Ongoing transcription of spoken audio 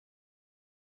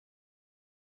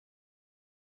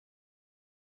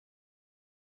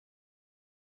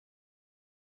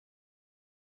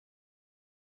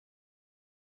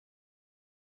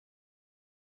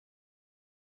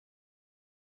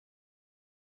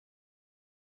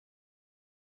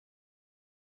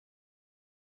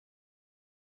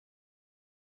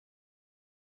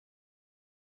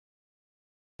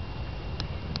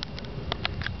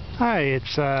Hi,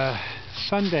 it's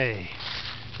Sunday,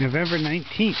 November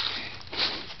 19th.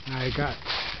 I got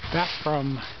back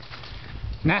from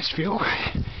Nashville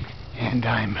and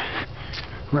I'm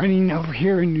running over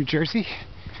here in New Jersey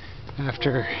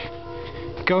after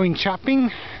going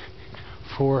shopping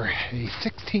for a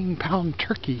 16-pound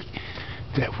turkey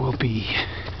that we'll be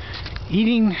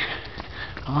eating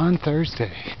on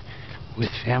Thursday with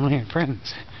family and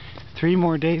friends. 3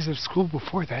 more days of school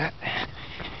before that.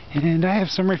 And I have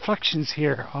some reflections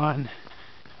here on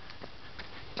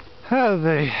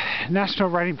the National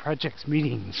Writing Project's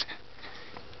meetings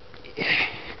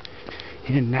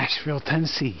in Nashville,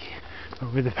 Tennessee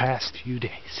over the past few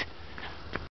days.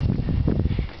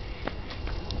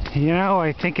 You know,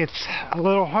 I think it's a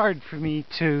little hard for me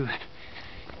to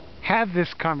have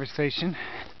this conversation.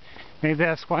 Maybe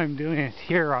that's why I'm doing it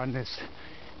here on this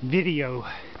video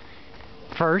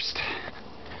first.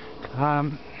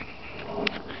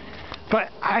 But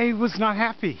I was not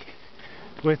happy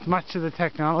with much of the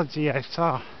technology I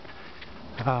saw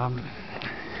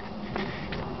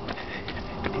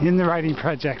in the writing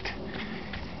project.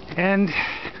 And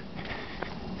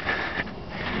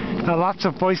lots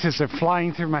of voices are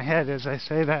flying through my head as I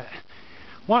say that.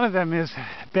 One of them is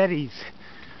Betty's,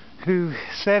 who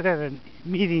said at a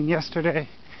meeting yesterday,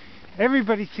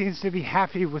 everybody seems to be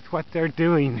happy with what they're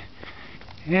doing.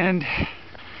 And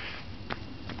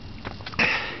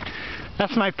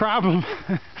that's my problem.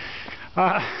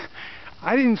 I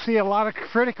didn't see a lot of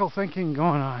critical thinking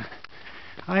going on.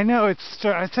 I know it's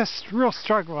just a real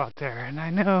struggle out there, and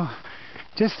I know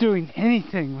just doing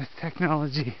anything with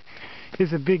technology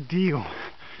is a big deal.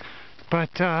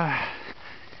 But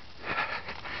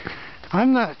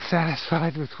I'm not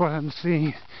satisfied with what I'm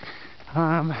seeing,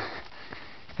 and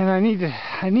I need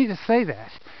to say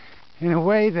that in a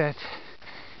way that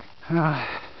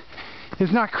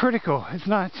is not critical. It's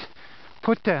not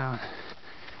put down.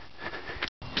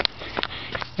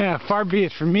 Yeah, far be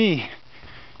it from me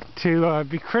to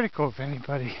be critical of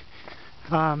anybody.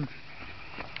 And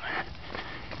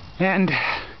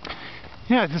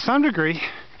yeah, to some degree,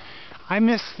 I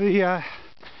miss the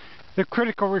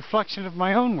critical reflection of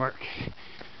my own work.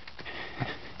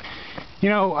 You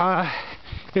know,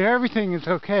 if everything is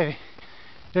okay,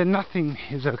 then nothing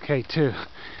is okay too.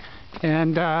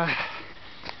 And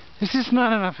there's just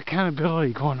not enough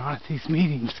accountability going on at these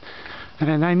meetings,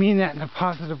 and I mean that in a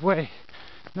positive way.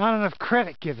 Not enough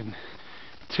credit given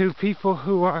to people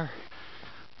who are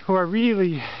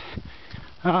really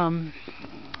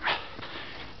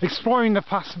exploring the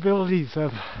possibilities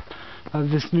of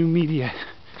this new media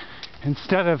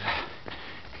instead of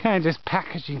kind of just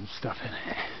packaging stuff in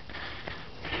it.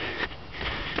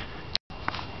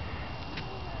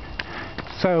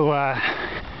 So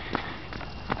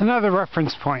another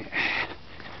reference point.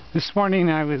 This morning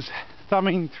I was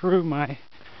thumbing through my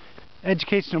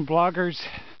educational bloggers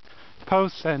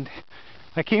posts and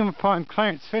I came upon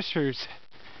Clarence Fisher's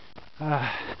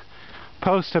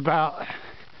post about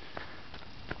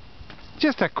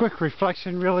just a quick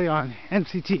reflection really on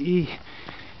NCTE,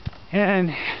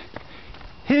 and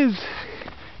his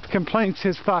complaints,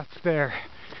 his thoughts there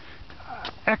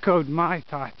echoed my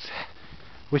thoughts,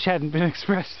 which hadn't been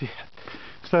expressed yet.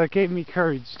 So it gave me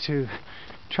courage to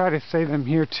try to say them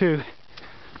here too.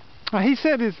 He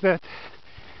said is that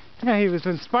he was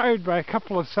inspired by a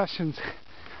couple of sessions,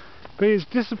 but he was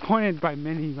disappointed by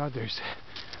many others,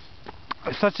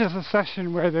 such as a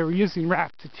session where they were using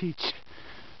rap to teach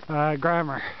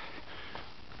grammar,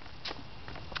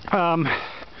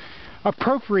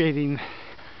 appropriating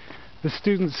the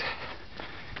students'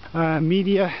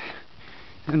 media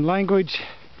and language.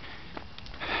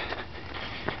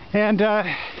 And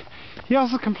he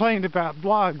also complained about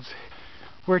blogs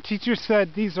where teachers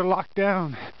said these are locked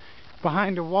down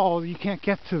behind a wall, you can't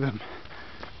get to them.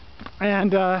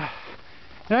 And I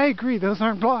agree, those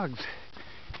aren't blogs,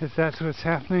 if that's what's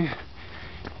happening.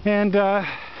 And you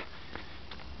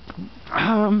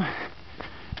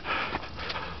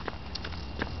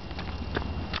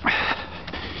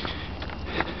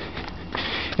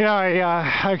know,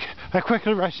 I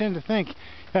quickly rush in to think,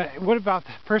 what about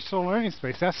the personal learning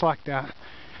space? That's locked down.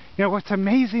 You know, what's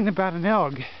amazing about an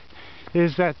ELG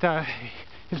is that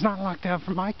it's not locked down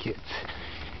for my kids.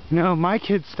 You know, my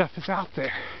kids' stuff is out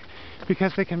there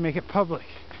because they can make it public.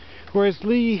 Whereas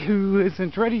Lee, who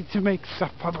isn't ready to make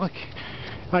stuff public,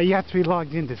 you have to be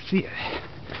logged in to see it.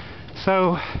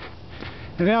 So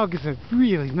an ELG is a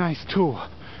really nice tool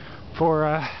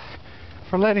for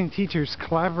letting teachers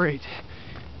collaborate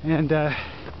and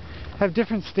have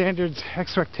different standards,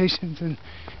 expectations, and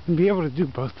be able to do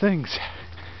both things.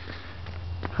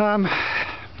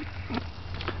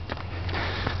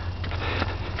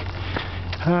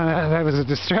 That was a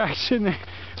distraction.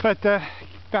 But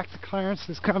back to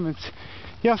Clarence's comments.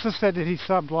 He also said that he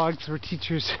saw blogs where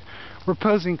teachers were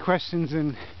posing questions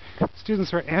and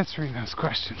students were answering those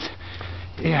questions.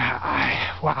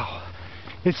 Yeah, wow.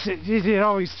 It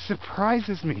always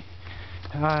surprises me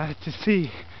to see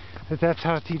that that's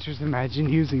how teachers imagine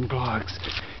using blogs.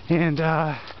 And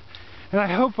I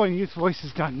hope on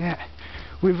youthvoices.net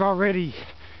we've already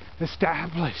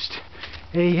established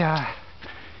a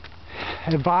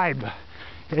vibe,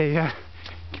 a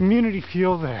community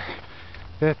feel there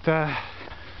that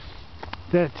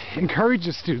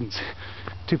encourages students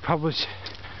to publish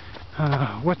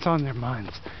what's on their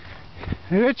minds,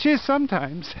 which is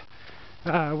sometimes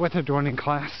what they're doing in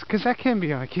class, because that can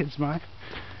be on a kid's mind,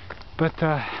 but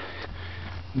not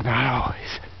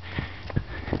always.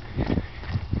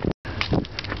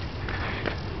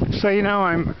 So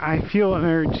I feel an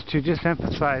urge to just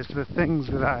emphasize the things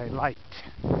that I liked,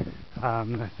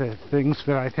 the things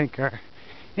that I think are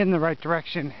in the right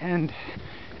direction, and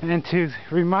to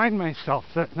remind myself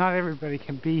that not everybody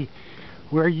can be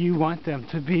where you want them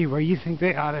to be, where you think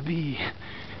they ought to be.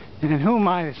 And who am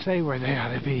I to say where they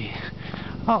ought to be?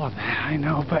 All of that I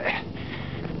know, but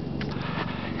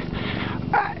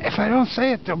if I don't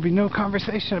say it, there'll be no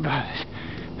conversation about it.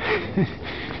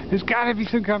 There's got to be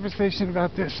some conversation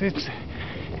about this. It's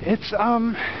I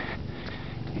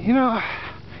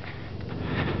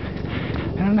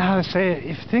don't know how to say it.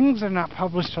 If things are not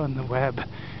published on the web,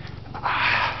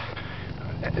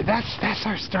 that's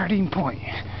our starting point.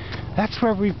 That's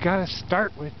where we've got to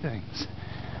start with things.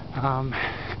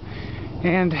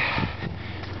 And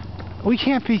we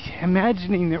can't be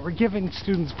imagining that we're giving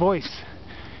students voice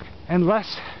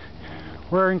unless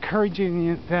we're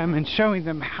encouraging them and showing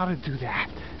them how to do that.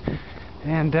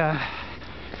 And I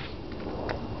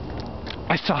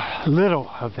saw little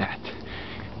of that,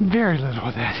 very little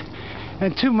of that.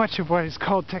 And too much of what is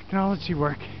called technology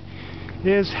work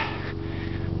is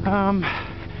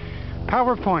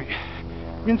PowerPoint,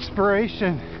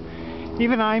 inspiration,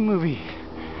 even iMovie,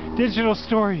 digital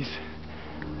stories.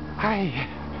 I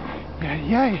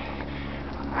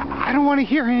don't want to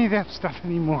hear any of that stuff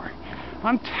anymore.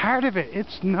 I'm tired of it.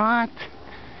 It's not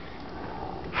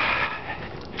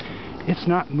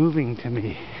moving to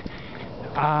me.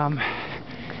 And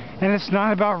it's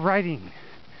not about writing.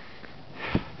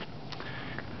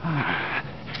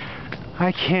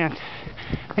 I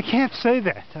can't say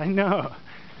that. I know.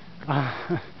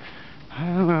 I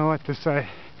don't know what to say.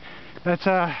 That's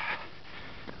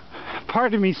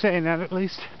part of me saying that, at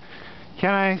least.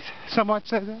 Can I somewhat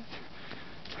say that?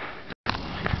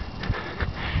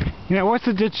 What's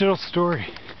a digital story?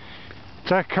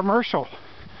 It's a commercial.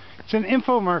 It's an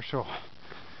infomercial.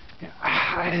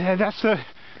 That's the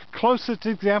closest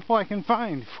example I can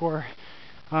find for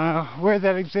where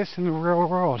that exists in the real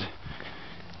world.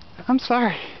 I'm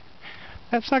sorry.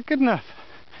 That's not good enough.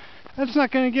 That's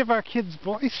not going to give our kids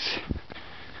voice.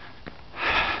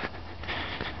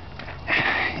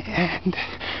 And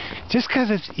just because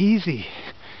it's easy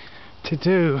to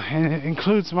do and it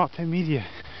includes multimedia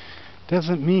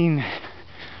doesn't mean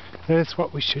that it's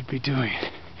what we should be doing.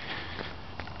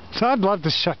 So I'd love to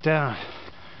shut down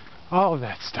all of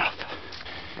that stuff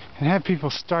and have people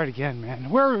start again, man.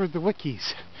 Where were the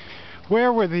wikis?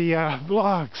 Where were the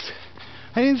blogs?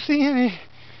 I didn't see any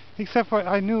except what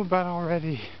I knew about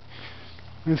already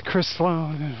with Chris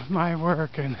Sloan and my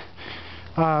work and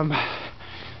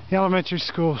the elementary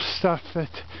school stuff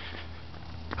that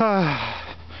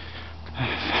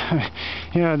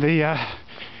the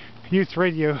youth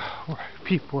radio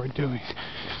people were doing.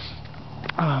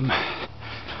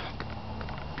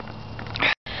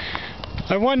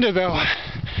 I wonder though,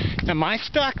 am I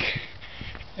stuck?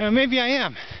 Maybe I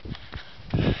am.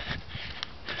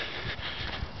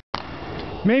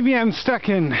 Maybe I'm stuck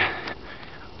in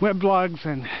weblogs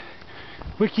and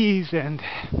wikis and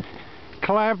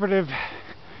collaborative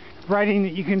writing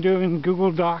that you can do in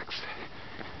Google Docs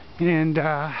and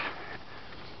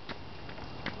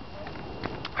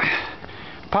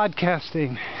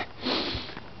podcasting,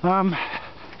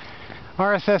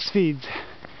 RSS feeds.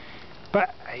 But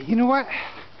you know what?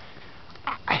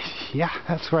 Yeah,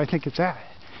 that's where I think it's at.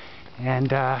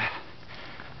 And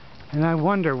I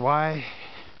wonder why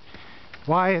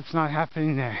it's not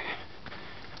happening there.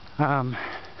 I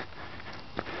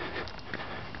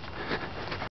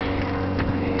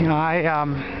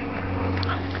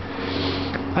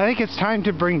think it's time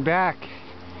to bring back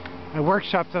a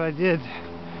workshop that I did,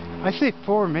 I say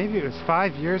 4, maybe it was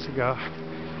 5 years ago,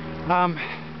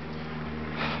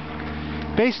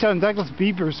 based on Douglas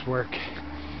Beaver's work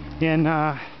in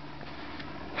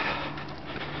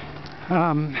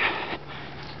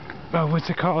what's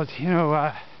it called?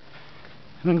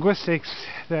 Linguistics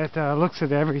that looks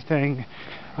at everything.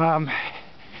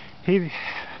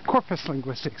 Corpus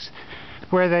linguistics,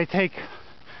 where they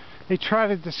try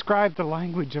to describe the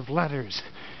language of letters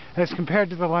as compared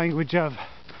to the language of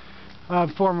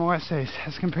formal essays,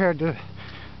 as compared to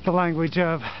the language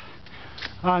of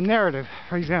narrative,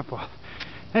 for example.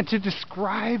 And to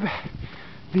describe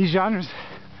these genres,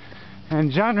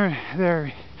 and genre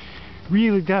there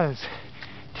really does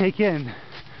take in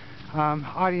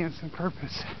audience and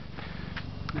purpose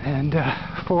and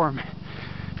form.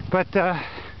 But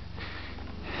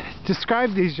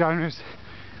describe these genres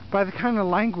by the kind of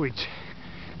language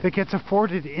that gets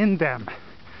afforded in them.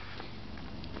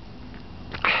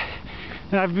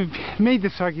 And I've made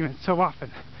this argument so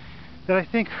often that I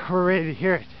think we're ready to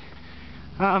hear it.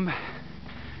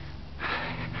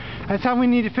 That's how we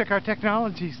need to pick our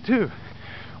technologies too.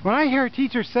 When I hear a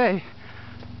teacher say,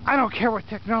 I don't care what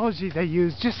technology they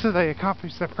use just so they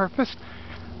accomplish their purpose,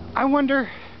 I wonder,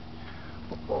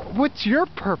 what's your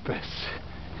purpose?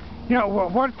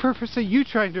 What purpose are you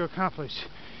trying to accomplish?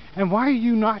 And why are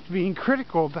you not being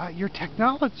critical about your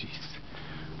technologies?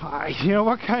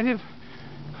 What kind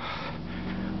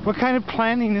of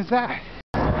planning is that?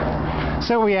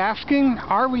 So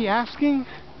are we asking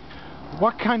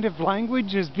what kind of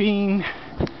language is being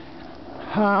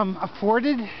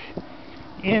afforded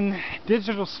in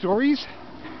digital stories?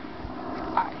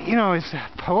 It's a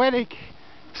poetic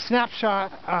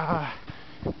snapshot,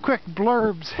 quick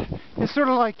blurbs. It's sort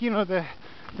of like,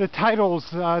 the titles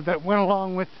that went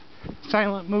along with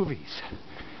silent movies.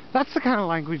 That's the kind of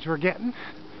language we're getting.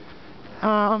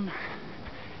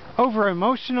 Over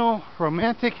emotional,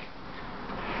 romantic.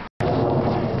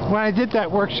 When I did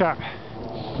that workshop,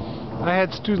 I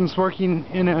had students working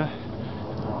in a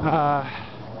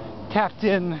tapped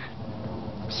in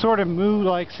sort of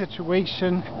moo-like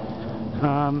situation.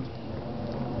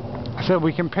 So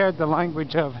we compared the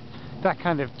language of that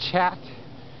kind of chat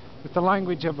with the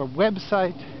language of a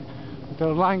website, with the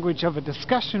language of a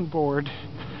discussion board,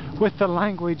 with the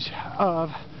language of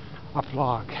a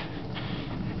blog.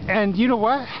 And you know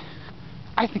what?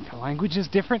 I think the language is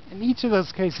different in each of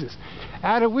those cases.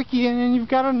 Add a wiki and you've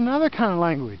got another kind of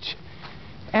language.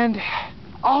 And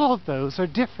all of those are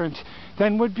different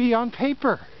than would be on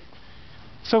paper.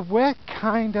 So what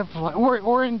kind of,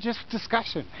 or in just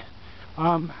discussion,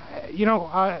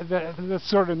 the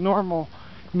sort of normal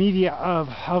media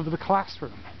of the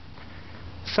classroom.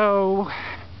 So,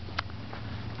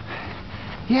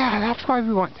 yeah, that's why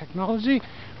we want technology.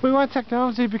 We want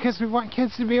technology because we want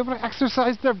kids to be able to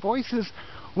exercise their voices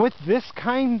with this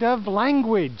kind of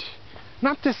language.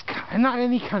 Not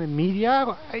any kind of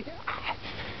media.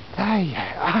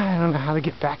 I don't know how to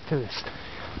get back to this.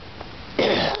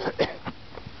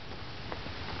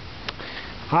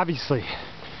 Obviously,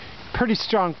 pretty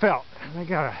strong felt. And I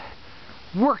gotta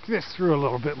work this through a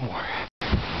little bit more.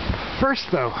 First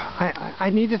though,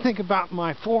 I need to think about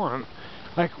my forum.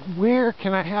 Like, where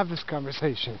can I have this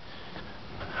conversation?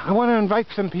 I want to invite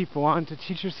some people on to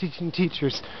Teachers Teaching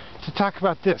Teachers to talk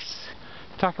about this.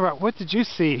 Talk about what did you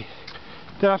see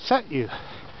that upset you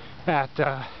at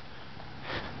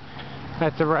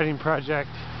the Writing Project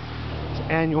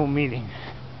annual meeting.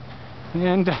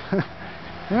 And,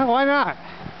 why not?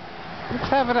 Let's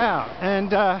have it out.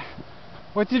 And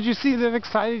what did you see that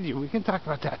excited you? We can talk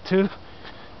about that too.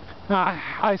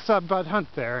 I saw Bud Hunt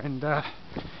there, and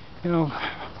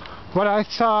what I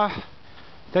saw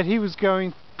that he was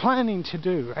planning to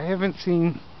do. I haven't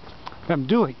seen them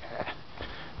do it yet,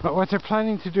 but what they're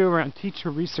planning to do around teacher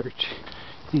research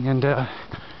and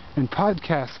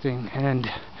podcasting and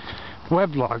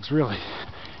weblogs, really,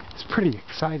 it's pretty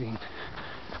exciting.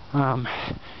 And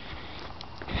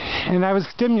I was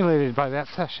stimulated by that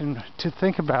session to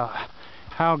think about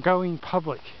how going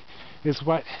public is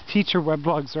what teacher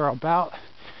weblogs are about,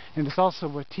 and it's also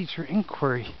what teacher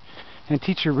inquiry and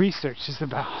teacher research is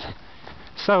about.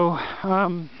 So,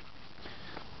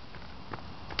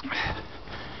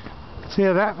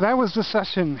 that was the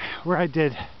session where I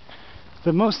did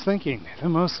the most thinking, the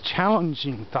most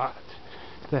challenging thought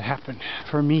that happened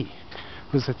for me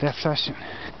was at that session.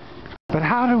 But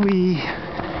how do we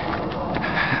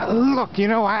look?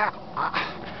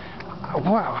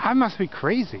 I must be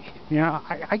crazy.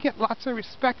 I get lots of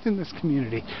respect in this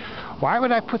community. Why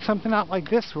would I put something out like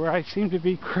this where I seem to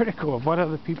be critical of what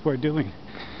other people are doing?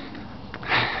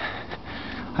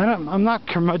 I'm not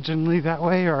curmudgeonly that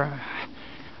way, or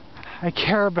I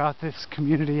care about this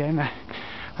community, and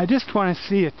I just want to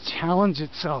see it challenge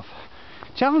itself.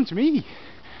 Challenge me.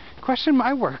 Question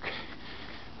my work.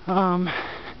 And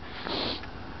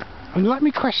let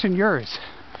me question yours.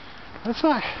 Let's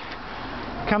not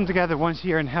come together once a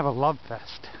year and have a love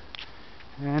fest.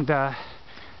 And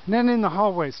then in the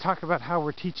hallways talk about how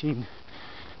we're teaching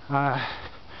you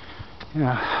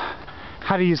know,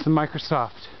 how to use the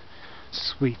Microsoft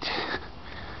suite.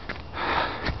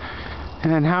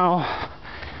 And how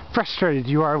frustrated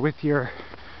you are with your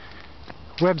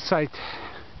website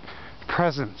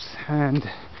presence, and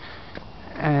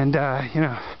you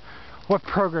know, what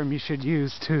program you should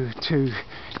use to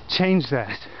change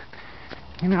that.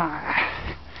 You know,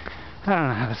 I don't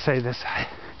know how to say this.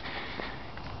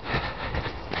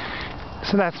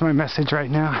 So that's my message right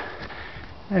now.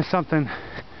 There's something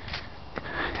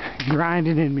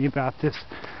grinding in me about this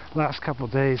last couple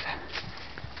of days,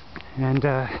 and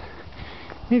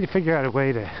need to figure out a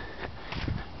way to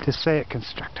say it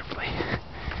constructively.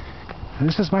 And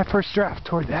this is my first draft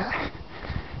toward that.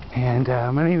 And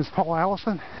my name is Paul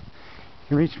Allison. You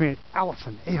can reach me at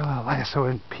Allison,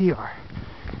 ALLISONPR,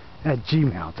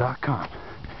 @gmail.com.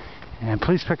 And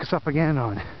please pick us up again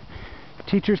on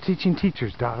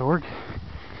teachersteachingteachers.org.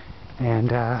 And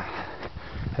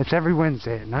that's every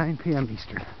Wednesday at 9 p.m.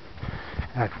 Eastern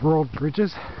at World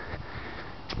Bridges,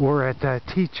 or at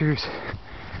teachers,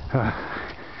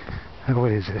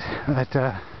 what is it? At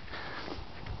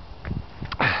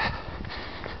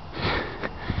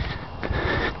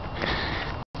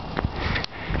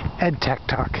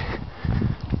edtechtalk.com.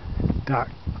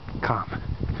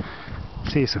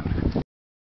 See you soon.